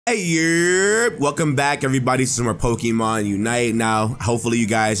Hey, welcome back everybody to some more Pokemon Unite. Now, hopefully you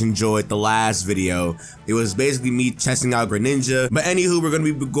guys enjoyed the last video. It was basically me testing out Greninja. But anywho, we're going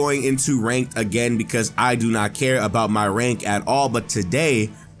to be going into ranked again because I do not care about my rank at all. But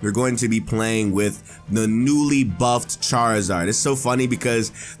today, we're going to be playing with the newly buffed Charizard. It's so funny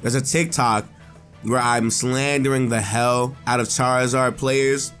because there's a TikTok where I'm slandering the hell out of Charizard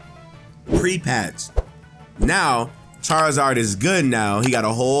players pre-patch. Now, Charizard is good now. He got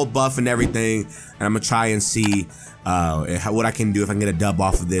a whole buff and everything, and I'm gonna try and see what I can do if I can get a dub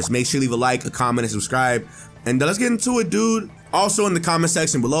off of this. Make sure you leave a like, a comment, and subscribe. And let's get into it, dude. Also in the comment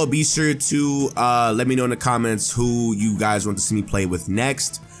section below, be sure to let me know in the comments who you guys want to see me play with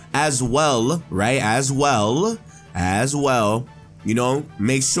next, as well, right? As well, you know,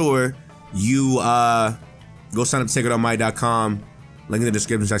 make sure you go sign up to SacredAlmighty.com. Link in the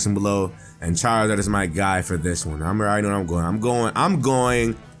description section below. And Charizard is my guy for this one. I already know where I'm going. I was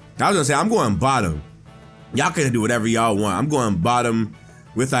gonna say I'm going bottom. Y'all can do whatever y'all want. I'm going bottom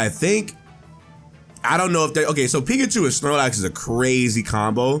with, I don't know if they, okay, so Pikachu and Snorlax is a crazy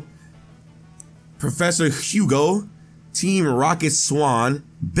combo. Professor Hugo, Team Rocket Swan,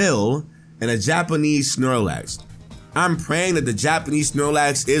 Bill, and a Japanese Snorlax. I'm praying that the Japanese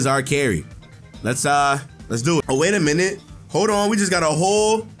Snorlax is our carry. Let's do it. Oh, wait a minute. Hold on, we just got a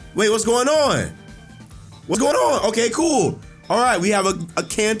whole, wait, what's going on? What's going on? Okay, cool. All right, we have a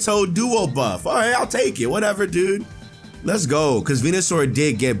Kanto duo buff. All right, I'll take it, whatever, dude. Let's go, because Venusaur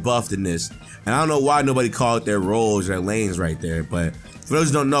did get buffed in this. And I don't know why nobody called their roles or lanes right there, but for those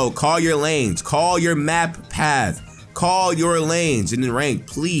who don't know, call your lanes, call your map path, call your lanes in the rank,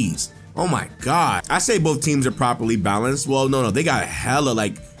 please. Oh my God. I say both teams are properly balanced. Well, no, they got hella,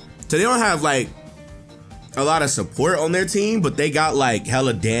 like, so they don't have like a lot of support on their team, but they got like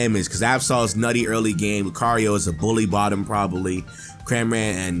hella damage because Absol's nutty early game. Lucario is a bully bottom probably.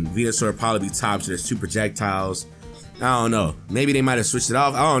 Cramorant and Venusaur probably be top, so there's 2 projectiles. I don't know. Maybe they might have switched it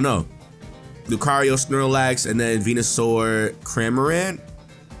off. I don't know. Lucario, Snorlax, and then Venusaur, Cramorant,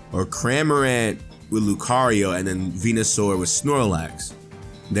 or Cramorant with Lucario, and then Venusaur with Snorlax.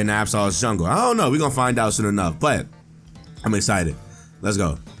 Then Absol's jungle. I don't know. We're gonna find out soon enough, but I'm excited. Let's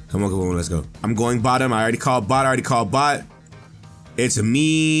go. Come on, let's go. I'm going bottom. I already called bot. It's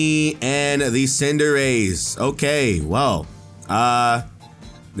me and the Cinderace. Okay, well,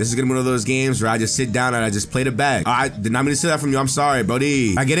 this is gonna be one of those games where I just sit down and I just play the back. I did not mean to say that from you. I'm sorry,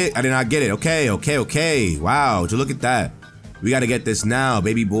 Brody. I get it. I did not get it. Okay. Wow, look at that. We gotta get this now,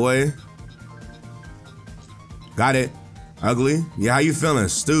 baby boy. Got it. Ugly. Yeah, how you feeling?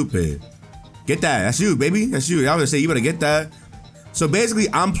 Stupid. Get that. That's you, baby. That's you. I was gonna say you better get that. So basically,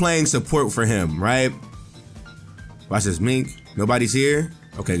 I'm playing support for him, right? Watch this, Mink. Nobody's here?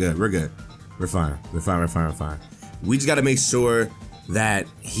 Okay, good. We're good. We're fine. We just gotta make sure that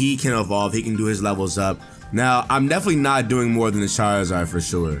he can evolve. He can do his levels up. Now, I'm definitely not doing more than the Charizard for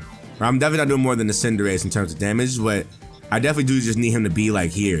sure. Or I'm definitely not doing more than the Cinderace in terms of damage, but I definitely do just need him to be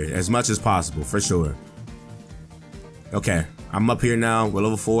like here as much as possible, for sure. Okay, I'm up here now. We're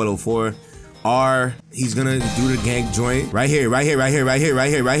level 4. He's gonna do the gank joint right here. I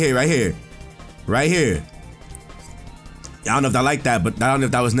don't know if I like that, but I don't know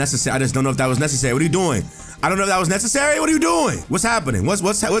if that was necessary. I just don't know if that was necessary. What are you doing? I don't know if that was necessary. What are you doing? What's happening?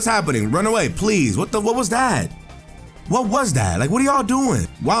 What's happening? Run away, please. What was that? What was that? Like, what are y'all doing?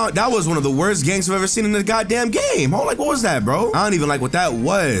 Wow, that was one of the worst ganks I've ever seen in the goddamn game. Oh, like, what was that, bro? I don't even like what that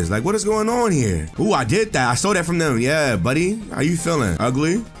was. Like, what is going on here? Ooh, I did that. I stole that from them. Yeah, buddy. How you feeling?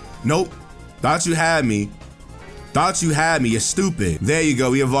 Ugly? Nope. Thought you had me. You're stupid. There you go.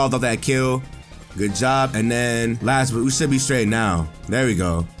 We evolved off that kill. Good job. And then last, but we should be straight now. There we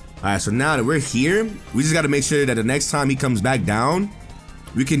go. All right, so now that we're here, we just got to make sure that the next time he comes back down,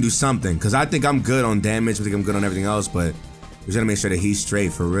 we can do something. Because I think I'm good on damage. I think I'm good on everything else, but we just got to make sure that he's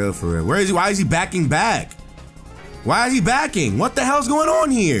straight for real. Where is he? Why is he backing back? Why is he backing? What the hell's going on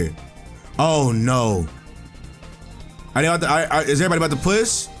here? Oh, no. Is everybody about to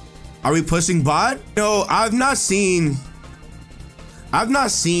push? Are we pushing bot? No, I've not seen a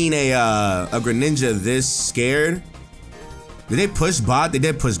Greninja this scared. Did they push bot? They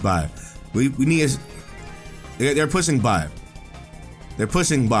did push bot. We need they're pushing bot. They're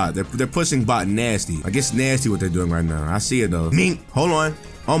pushing bot nasty. I guess nasty what they're doing right now. I see it though. Mink, hold on.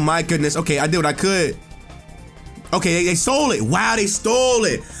 Oh my goodness. Okay, I did what I could. Okay, they stole it. Wow, they stole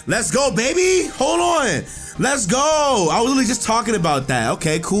it. Let's go, baby. Hold on. Let's go. I was literally just talking about that.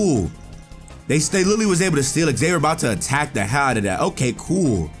 Okay, cool. They literally was able to steal it. They were about to attack the hell out of that. Okay,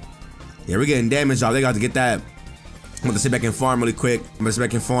 cool. Yeah, we're getting damage off. They got to get that. I'm gonna sit back and farm really quick. I'm gonna sit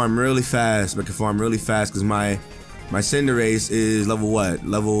back and farm really fast. Because my My Cinderace is level what?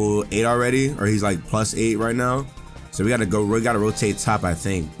 Level 8 already? Or he's like +8 right now? So we gotta rotate top, I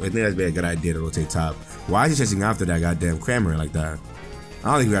think. I think that'd be a good idea to rotate top. Why is he chasing after that goddamn Cramorant like that?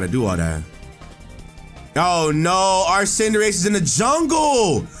 I don't think we gotta do all that. Oh no, our Cinderace is in the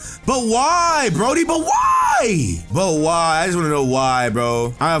jungle! But why, Brody? But why? But why? I just wanna know why,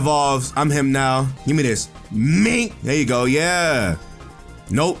 bro. I evolved. I'm him now. Give me this. Mink. There you go, yeah.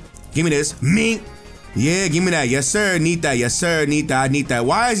 Nope. Give me this. Mink. Yeah, give me that. Yes, sir. Need that. Yes, sir. Need that. I need that.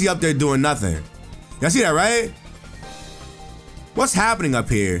 Why is he up there doing nothing? Y'all see that, right? What's happening up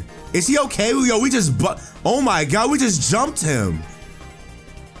here? Is he okay? Yo, we just oh my God, we just jumped him.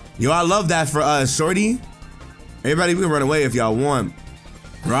 Yo, I love that for us, shorty. Everybody, we can run away if y'all want.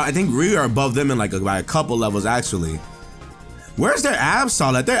 Right? I think we are above them in like by a couple levels, actually. Where's their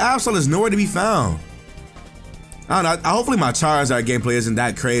Absol at? Their Absol is nowhere to be found. I don't know. Hopefully my Charizard gameplay isn't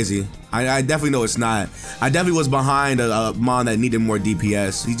that crazy. I definitely know it's not. I definitely was behind a Mon that needed more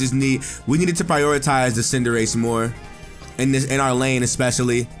DPS. We needed to prioritize the Cinderace more. In our lane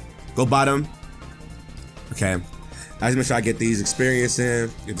especially. Go bottom. Okay. I just make sure I get these experience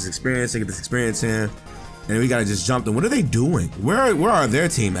in. Get this experience in. Get this experience in. And we gotta just jump them. What are they doing? Where are their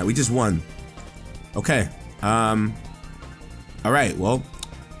team at? We just won. Okay. Alright, well.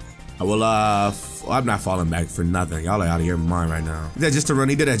 I will I'm not falling back for nothing. Y'all are out of your mind right now. He did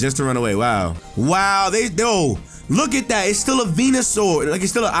that just to run away. Wow. Wow, look at that. It's still a Venusaur. Like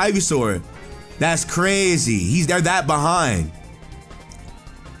it's still an Ivysaur. That's crazy. They're that behind.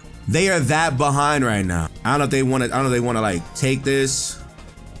 They are that behind right now. I don't know if they want to like take this.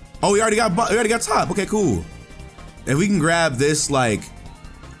 Oh, we already got top. Okay, cool. If we can grab this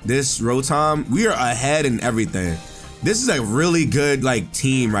this Rotom, we are ahead in everything. This is a really good like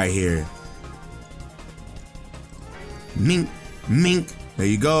team right here. Mink, mink. There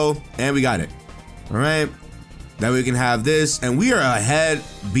you go. And we got it. All right. Then we can have this, and we are ahead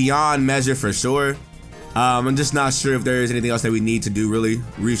beyond measure for sure. I'm just not sure if there is anything else that we need to do. Really,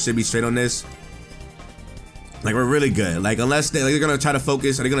 we should be straight on this. Like we're really good. Like unless they're gonna try to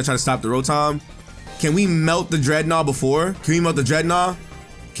focus, are they gonna try to stop the Rotom? Can we melt the Dreadnought before? Can we melt the Dreadnought?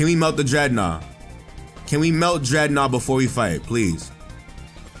 Can we melt the Dreadnought? Can we melt Dreadnought before we fight, please?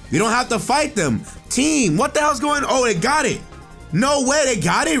 You don't have to fight them. Team, what the hell's going on? Oh, they got it. No way, they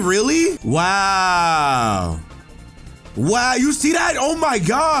got it, really? Wow. Wow, you see that? Oh my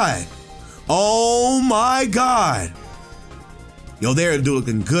God. Oh my God. Yo, they're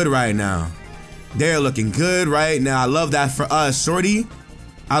looking good right now. They're looking good right now. I love that for us, shorty.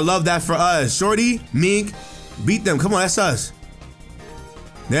 I love that for us. Shorty, Mink, beat them. Come on, that's us.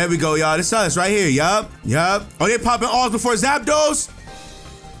 There we go, y'all. That's us right here. Yup. Yup. Oh, they popping alls before Zapdos?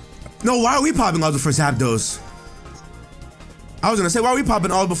 No, why are we popping alls before Zapdos? I was gonna say, why are we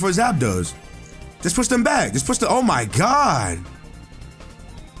popping alls before Zapdos? Just push them back. Just push the, oh my God.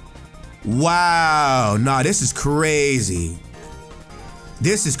 Wow. Nah, this is crazy.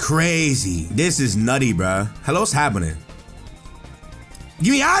 This is crazy. This is nutty, bruh. Hello, what's happening?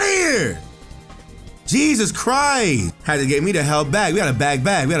 Get me out of here. Jesus Christ. Had to get me the hell back. We gotta bag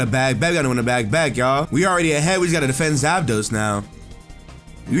back. We gotta bag back. We gotta win the bag back, y'all. We already ahead. We just gotta defend Zapdos now.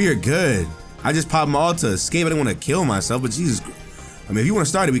 We are good. I just popped my ult to escape. I didn't want to kill myself, but Jesus. I mean, if you want to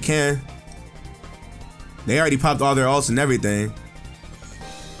start it, we can. They already popped all their ults and everything.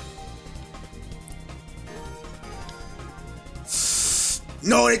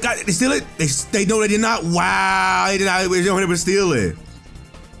 No, they steal it. They know they did not. Wow, they did not. They don't ever steal it.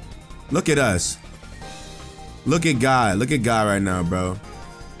 Look at us. Look at God. Look at God right now, bro.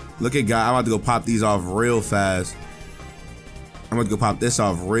 Look at God. I'm about to go pop these off real fast. I'm about to go pop this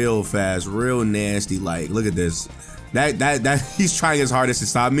off real fast, real nasty. Like, look at this. That he's trying his hardest to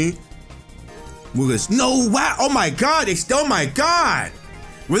stop me. Look at this. No, wow. Oh my God. Oh my God.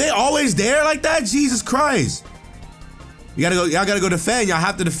 Were they always there like that? Jesus Christ. You gotta go. Y'all gotta go defend. Y'all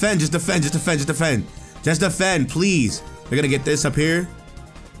have to defend. Just defend. Just defend. Just defend. Just defend, please. They're gonna get this up here.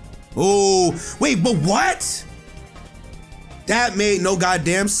 Oh, wait, but what? That made no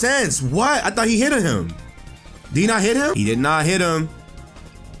goddamn sense. What? I thought he hit him. Did he not hit him? He did not hit him.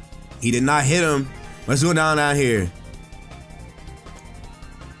 He did not hit him. Let's go down out here.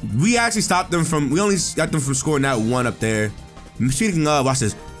 We actually stopped them from, we only got them from scoring that one up there. Speaking of, watch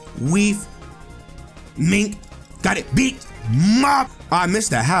this. Weave. Mink. Got it. Beat. Mop. Oh, I missed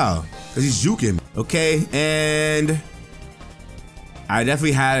that. How? Because he's juking. Okay, and I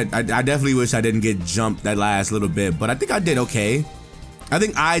definitely wish I didn't get jumped that last little bit, but I think I did okay. I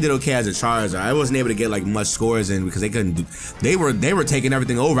think I did okay as a Charizard. I wasn't able to get like much scores in because they couldn't do, they were taking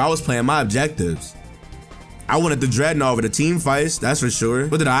everything over. I was playing my objectives. I wanted the Dreadnought over the team fights, that's for sure.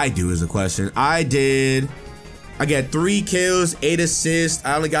 What did I do is the question. I I get 3 kills, 8 assists.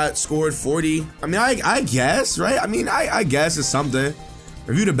 I only got scored 40. I mean, I guess, right? I mean, I guess it's something.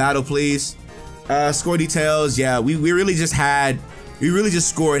 Review the battle, please. Score details. Yeah, we really just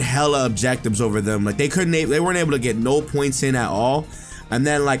scored hella objectives over them. Like they weren't able to get no points in at all. And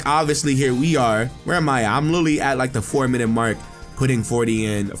then like obviously here we are. Where am I? I'm literally at like the 4-minute mark, putting 40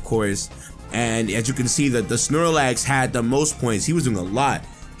 in, of course. And as you can see, the Snorlax had the most points. He was doing a lot.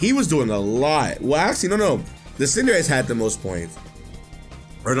 Well, actually, no. The Cinderace had the most points.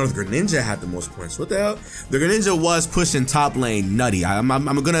 Or no, the Greninja had the most points. What the hell? The Greninja was pushing top lane nutty. I'm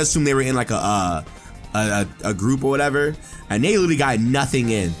gonna assume they were in like a group or whatever, and they literally got nothing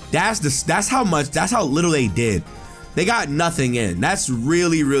in. That's how little they did. They got nothing in. That's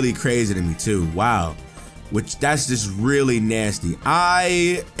really crazy to me too. Wow. That's just really nasty.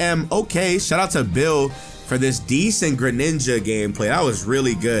 I am okay. Shout out to Bill for this decent Greninja gameplay. That was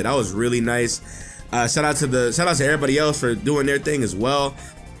really good. That was really nice. Shout out to everybody else for doing their thing as well.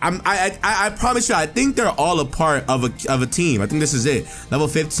 I promise you, I think they're all a part of a team. I think this is it. Level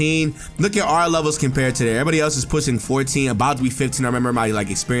 15. Look at our levels compared to there. Everybody else is pushing 14, about to be 15. I remember my like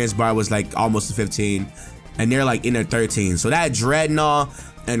experience bar was like almost 15, and they're like in their 13. So that Dreadnought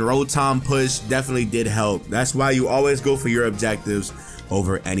and Rotom push definitely did help. That's why you always go for your objectives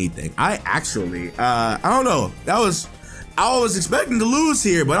over anything. I don't know. I was expecting to lose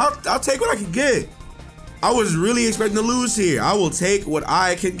here, but I'll take what I can get. I was really expecting to lose here. I will take what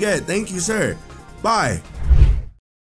I can get. Thank you, sir. Bye.